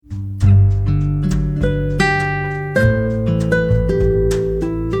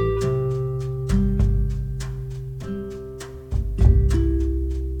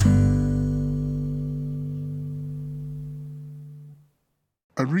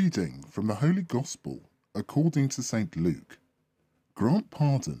reading from the Holy Gospel according to St. Luke. Grant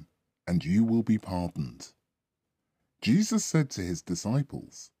pardon, and you will be pardoned. Jesus said to his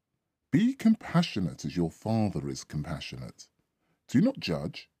disciples, "Be compassionate as your Father is compassionate. Do not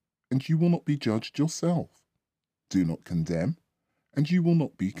judge, and you will not be judged yourself. Do not condemn, and you will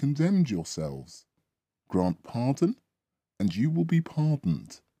not be condemned yourselves. Grant pardon, and you will be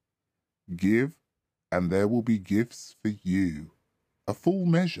pardoned. Give, and there will be gifts for you. A full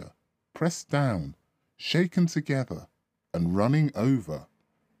measure, pressed down, shaken together, and running over,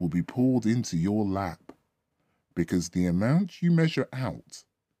 will be poured into your lap. Because the amount you measure out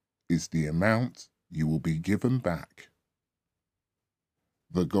is the amount you will be given back."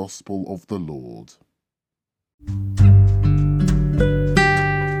 The Gospel of the Lord.